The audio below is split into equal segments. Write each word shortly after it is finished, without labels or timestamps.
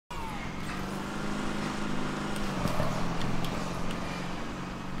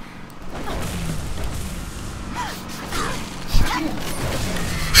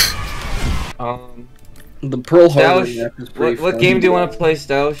The Pearl Harbor Stoush, map is pretty what fun. game do you want to play,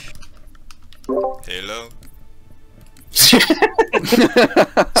 Stoush? Halo. So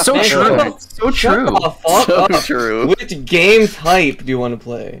Man, true. So true. Shut the fuck So up. true. Which game type do you want to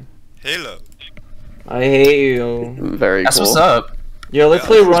play? Halo. I hate you. Very That's cool. what's up. Yo, let's Yeah,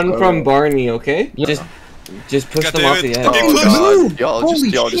 play this is Run cool. from Barney, okay? Yeah. Just push God them damn off it. the I'm edge. getting Oh god, y'all Holy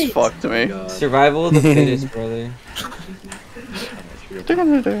just shit. fucked me. Survival of the fittest, brother.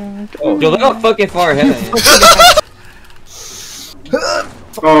 Oh, Yo, look how fucking far ahead I am.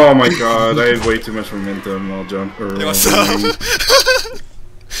 Oh my god, I had way too much momentum. I'll jump. Or Hey, what's up?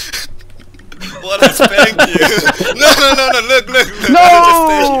 What a spank you! No, look.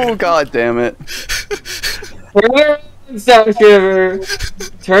 no! God damn it. Turn around, Sound Shiver.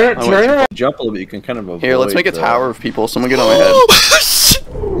 Turn I went around. Jump a little bit, you can kind of avoid Here, let's make a the- tower of people. Someone get on my head. Oh, shit.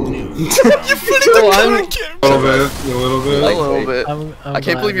 You're putting the camera camera. A little bit. A little bit. I'm I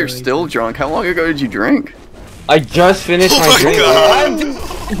can't believe you're still drunk. How long ago did you drink? I just finished Oh my my drink. God.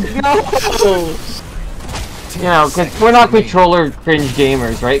 No! You know, because we're not controller cringe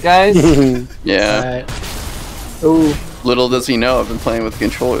gamers, right, guys? Yeah. Ooh, Little does he know, I've been playing with the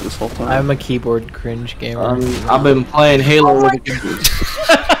controller this whole time. I'm a keyboard cringe gamer. I've been playing Halo with a computer.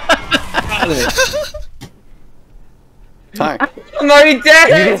 Time. I'm already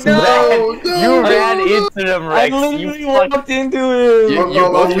dead! You No! You ran into them, I Rex. literally walked into him! You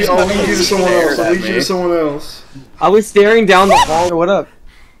both I'll lead just you to someone else. I'll stared lead at you me. to someone else. I was staring down the hall. What up?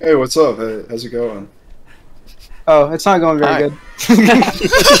 Hey, what's up? Hey, how's it going? Oh, it's not going very Hi. good.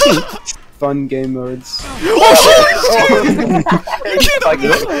 Fun game modes.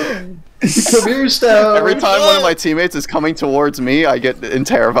 Come here, Stout. Every time one of my teammates is coming towards me, I get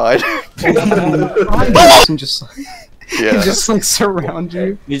terrified. And just Yeah. just like surround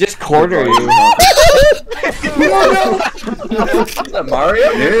you. You just corner you. Is that Mario?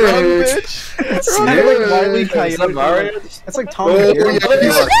 Yeah. It's kind of like Wile E. Is that Coyote. Mario? It's like Tom Oh, and Jerry. yeah,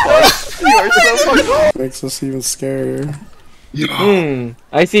 You are fucked. You are so fucked. Makes us even scarier.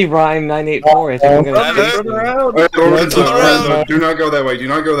 I see Rhyme 984. I think I'm gonna Hello? shoot him. Hey, Lorenzo, Turn around. Lorenzo, do not go that way. Do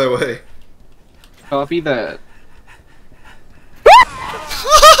not go that way. Copy that.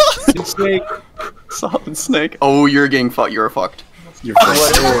 Snake. Solid snake. Oh, you're getting fucked. You're fucked. You're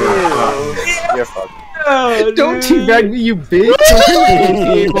fucked. You're fucked. Don't teabag me, you bitch!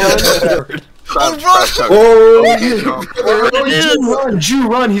 Oh, Oh, Jew,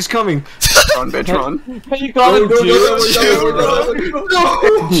 run, he's coming. Run, bitch, run. How you call him,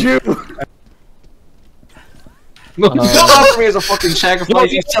 Jew? No, don't offer me as a fucking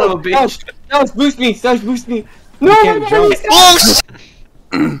sacrifice, you son of a bitch. Stash, boost me! Stash, boost me! No! can't jump. Oh,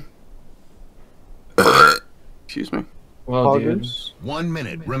 shit. Excuse me. Well, dude. Poggers. 1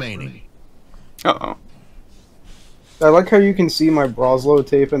 minute remaining. Uh-oh. I like how you can see my Broslow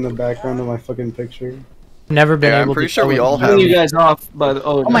tape in the background of my fucking picture. Never been Yeah, able I'm pretty to sure we tell all it. have. Killing you guys off, but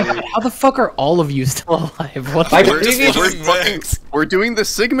Oh my god, how the fuck are all of you still alive? What My the previous, We're doing the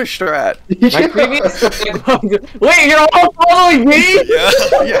Sigma strat. my previous. Wait, you're all following me? Yeah.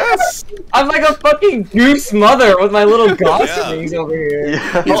 Yes. I'm like a fucking goose mother with my little goslings Yeah. over here.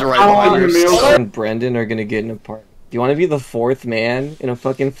 Yeah, he's right behind you. You and Brendan are gonna get an apartment. Do you want to be the fourth man in a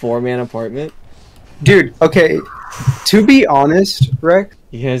fucking 4-man apartment? Dude, okay. To be honest, Rex,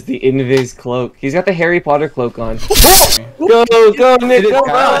 He has the Invis cloak. He's got the Harry Potter cloak on. Go, Nick, go!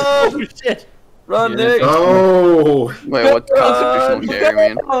 Oh, shit. Run, Nick. Oh. Wait, what constitutional dare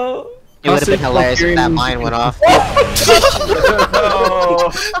mean? It would have been hilarious if that mine went off. How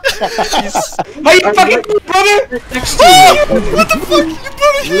you fucking brother? What the fuck,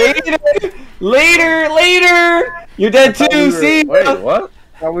 Later! You're dead too, see? Wait, what?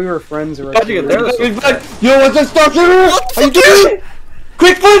 thought we were friends How'd already. you get there? Yo, what's that stuff here? How you doing?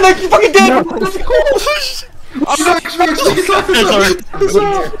 Quick, find like you fucking dead!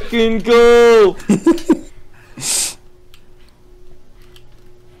 Fucking go!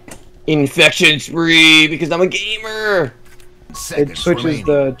 Infection spree because I'm a gamer. It Seconds switches remaining.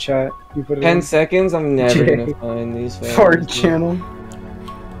 the chat. You put it 10 in. seconds. I'm never gonna find these. Fart channel.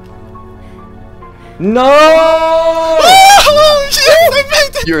 No!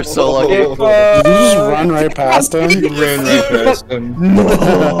 You're so lucky. Did you just run right past him? You ran right past him.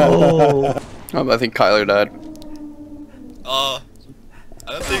 No! I think Kyler died. I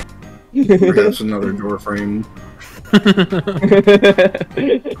don't think. Perhaps another door frame.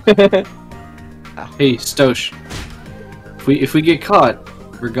 Hey, Stosh. If we get caught,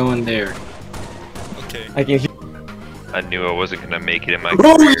 we're going there. Okay. I can hear. I knew I wasn't gonna make it in my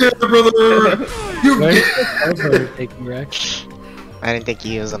Oh yeah, brother! I didn't think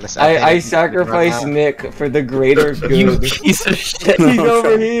he was on the side. I sacrificed Nick for the greater good. You piece of shit. He's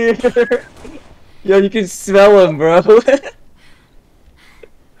over here. Yo, you can smell him, bro.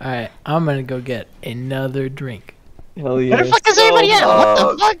 Alright, I'm gonna go get another drink. Hell yeah. Where the fuck is everybody at?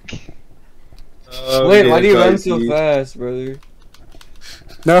 What the fuck? Wait, why do you run so fast, brother?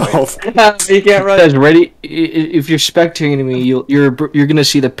 No. You can't run. Guys, ready? If you're spectating me, you're gonna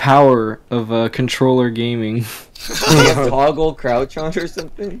see the power of controller gaming. You have toggle crouch on or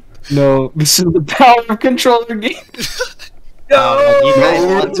something? No, this is the power of controller gaming. You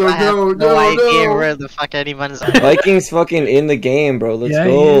guys No, I have no, no no, idea no. where the fuck anyone's at. Vikings fucking in the game, bro. Let's Yeah,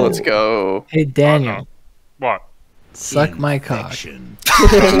 go. yeah. Let's go. Hey Daniel, What? suck my cock. The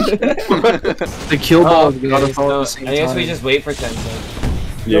kill ball Oh, is gotta okay, follow so the same I guess we time. just wait for 10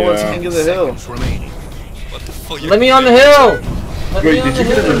 seconds. No one's Yeah. king of the hill. What the fuck? Let me on the hill! Let Wait, me on did the you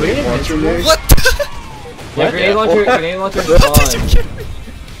get a hill! grenade launcher, Nick? What? Yeah, grenade launcher spawn.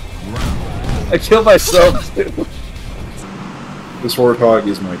 I killed myself too. This warthog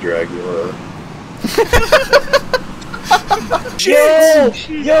is my Dragula.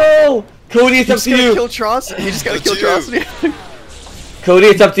 Yo! Cody, it's up to you! Kill Tross. You just gotta kill That's Trosity. Cody,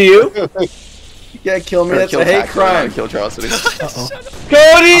 it's up to you! Yeah, kill me. That's Kill a hate Tackler, crime. not Kill Trosity.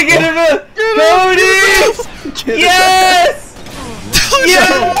 Cody, get him! Cody! Yes!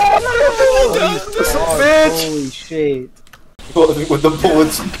 Yes! Bitch! Holy shit. With the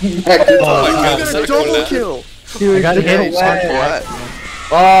bullets back in Oh my god, is that a Double collab? kill. Dude, I gotta hit get it.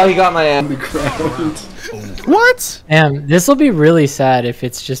 Oh, he got my ass. the ground. What? Damn, this will be really sad if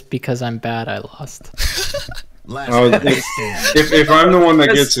it's just because I'm bad I lost. If I'm the one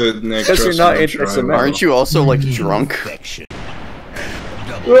that gets it, Nick, Because you're trust not me, I'm interested. trying. Aren't you also like drunk?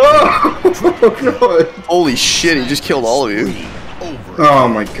 Oh god! Holy shit! He just killed all of you. Oh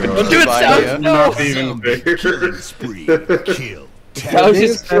my god! Do it, Sam. Not even fair. That was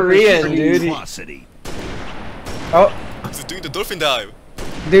just Korean, dude. He's doing the dolphin dive.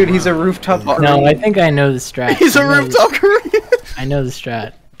 Dude, he's a rooftop. No, I think I know the strat. He's a I know rooftop Korean. I know the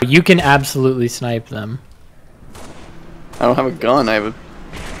strat. You can absolutely snipe them. I don't have a gun. I have a.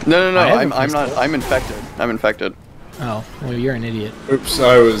 No. I have a I'm not. pistol. I'm infected. I'm infected. Oh, well, you're an idiot. Oops,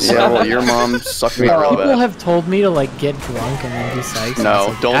 I was. Yeah. Well, your mom sucked me real People bad. have told me to like get drunk and then do psychs. and No, it's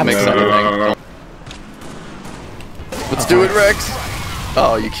like, don't mix absolutely. anything. Let's do it, Rex.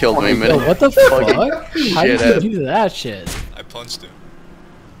 Oh, you killed me, Yo, man. what the fuck? How did shithead. you do that shit? I punched him.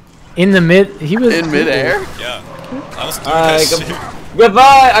 In the mid, he was In midair? Yeah. I was doing Alright, that shit.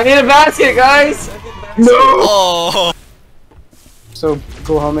 goodbye! I need a basket, guys! Oh! So,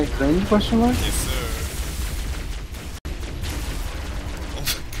 go helmet cringe? Question mark? Yes, sir.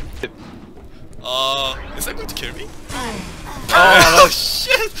 Is that going to kill me? Oh,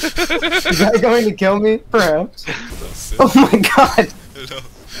 shit! Is that going to kill me? Perhaps. That's it. Oh my god! Hello.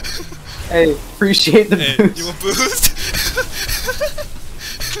 Hey, appreciate the Hey, boost. you want boost?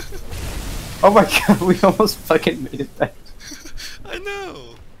 Oh my god, we almost fucking made it back. I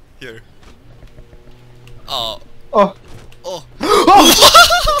know. Here. Oh. Oh. Oh.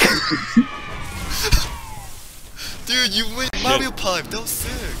 Dude, you win Mario Pipe. That was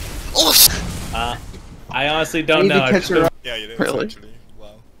sick. Oh. I honestly I don't need know. to catch her up. Yeah, you did. Really? Actually.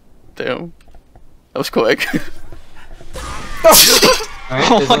 Wow. Damn. That was quick. Alright,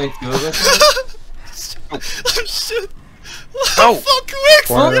 there's only 2 of us. Oh shit. Oh. Fuck quick.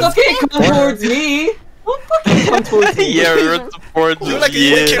 Don't fucking come towards me! Don't fucking come towards me! Yeah, we were towards You're like a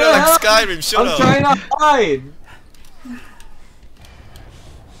kid like Skyrim. Shut I'm up. trying to hide!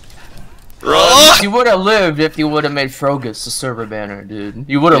 Run. You would have lived if you would have made Frogus the server banner, dude.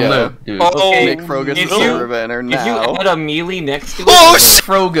 You would have Yeah. lived, dude. Okay, Make Frogus if the you- server banner If now. you add a melee next to it, Oh shit.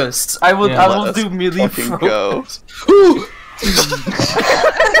 Frogus. I will. Yeah, I will let's do melee fucking Frogus. go.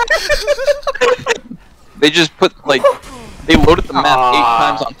 They just put like they loaded the map 8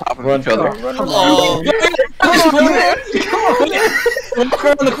 times on top of each other. Oh. Walk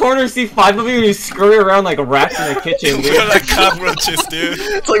around the corner, see 5 of you, and you scurry around like rats in the kitchen, dude. We're like cockroaches, dude.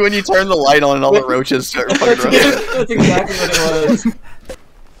 It's like when you turn the light on and all the roaches start fucking running. That's exactly what it was.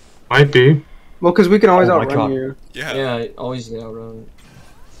 Might be. Well, because we can always Oh my outrun God. you. Yeah. Yeah, always outrun.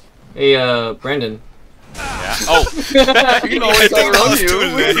 Hey, Brandon. Yeah. Oh. You can always I think that outrun was you. too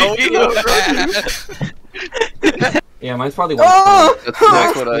We can late. always outrun you. Yeah, mine's probably 1.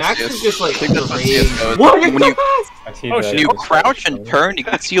 That's what I Max see. is just like I think that's what crazy. CS:GO is. What? When you- Oh shit. You crouch and turn, you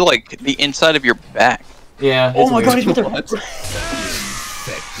can see like the inside of your back. Yeah. Oh my god, he's there.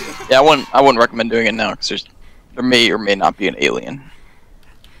 Yeah, I wouldn't recommend doing it now because there may or may not be an alien.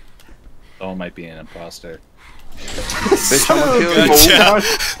 Someone might be an imposter. Bitch, I'm gonna kill you.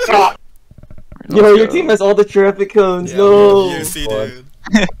 Gotcha. Yo, your team has all the traffic cones. Yeah, No. You see, dude.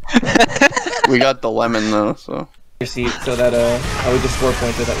 We got the lemon though, so. Your seat so that I would just score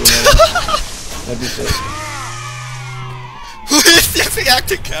points so that we know. That'd be sick. Who is the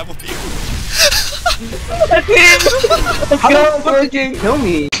acting camel people? How is it working? Kill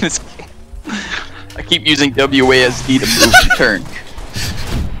me. I keep using WASD to move the turn.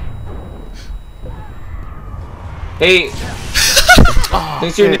 Hey,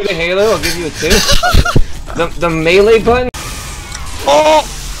 since you're new to Halo, I'll give you a tip. The melee button. Oh!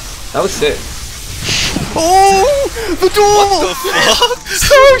 That was sick. Oh! The door! What the fuck?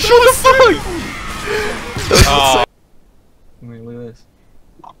 So shut the fuck! Oh. Wait, look at this.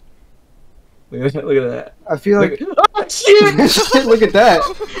 Look at that. I feel like. Oh shit! Look at that.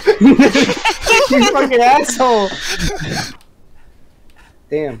 You fucking asshole.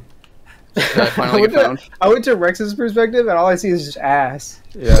 Damn. I finally found. I went to Rex's perspective and all I see is just ass.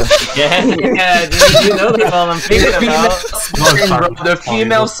 Yeah. Yeah, dude, you know that's all I'm thinking about. Spartan, bro, the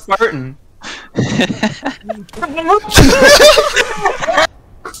female Spartan.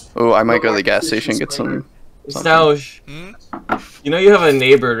 Oh, I might go to the gas station and get some. Stoush, you know you have a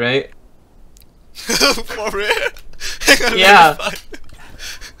neighbor, right? For real? Yeah.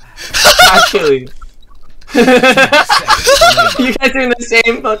 Actually. You guys are in the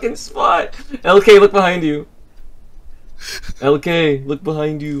same fucking spot. LK, look behind you. LK, look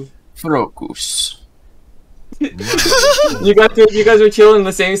behind you. Focus. You guys are chilling in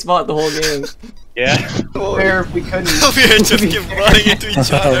the same spot the whole game. Yeah. Fair if we couldn't. We just keep running into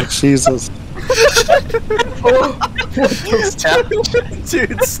each other. Oh, Jesus.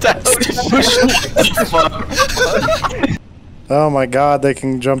 Dude, stop. Oh my god, they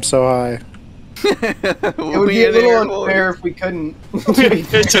can jump so high. It would be a little unfair if we couldn't. We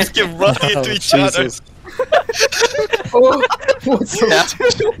just keep running into each other. Jesus. Oh, what's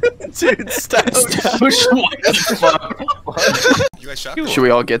Dude, stop. You guys shot? Should we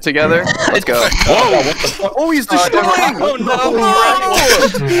all get together? Let's go. Whoa, what the fuck? Oh, he's destroying! Oh no!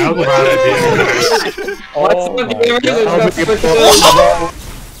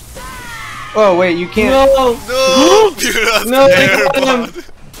 Oh wait, you can't. No! No! No!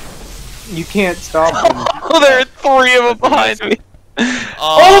 You can't stop them. Oh, there are 3 of them behind me.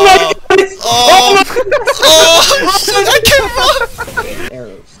 Oh my god! Oh! I can't run!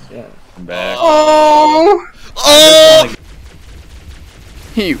 Arrows, yeah. I'm back. Oh! Oh!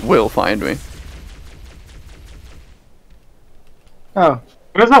 He will find me. Oh.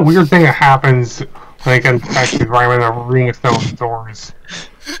 What is that weird thing that happens when they get infected right when they're ring of those doors?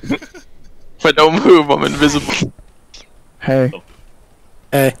 But don't move, I'm invisible. Hey.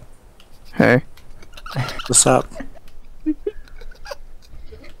 Hey, Hey. what's up?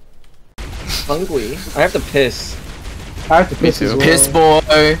 Hungry. I have to piss. I have to piss too. as well.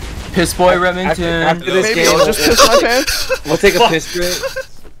 Piss boy Remington. After this Maybe game, I'll just piss my pants. we'll take a piss break.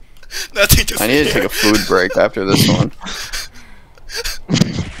 Nothing to I need to take a food break after this one.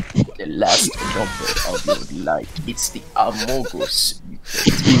 The last number of your life. It's the Amogus.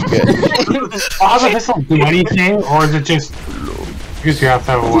 Does the pistol do anything, or is it just because you have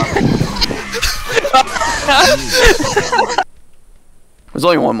to have a weapon? There's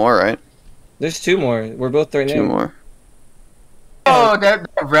only one more, right? There's 2 more. We're both right now. 2 more. Oh, that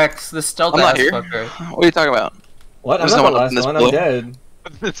Rex, the stealth I'm not ass here. fucker. What are you talking about? What? I'm There's not no the one up last in this one. blue. I'm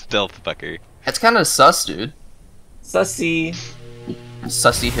dead. Stealth fucker. That's kind of sus, dude. Sussy.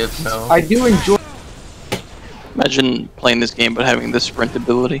 Sussy hypno. I do enjoy. Imagine playing this game but having this sprint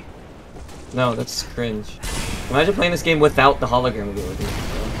ability. No, that's cringe. Imagine playing this game without the hologram ability.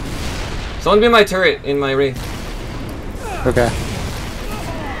 Someone be my turret in my wraith. Okay.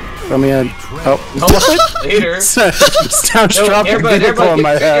 Throw me in. Oh. No, later. Stoush No, dropped a airbud, vehicle airbud, on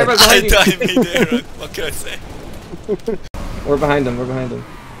my head. airbud I behind you. died me there. What can I say? We're behind him. We're behind him.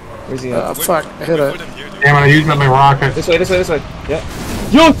 Where's he at? Fuck, I hit it. Damn it, I used up my rocket. This way. This way. This way. Yeah.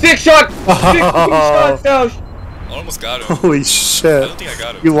 Yo, 6 shot. 6 shots, Stoush. I almost got him. Holy I shit. don't think I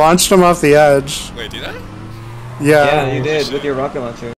got him. You launched him off the edge. Wait, did I? Yeah. Yeah, you did with your rocket launcher.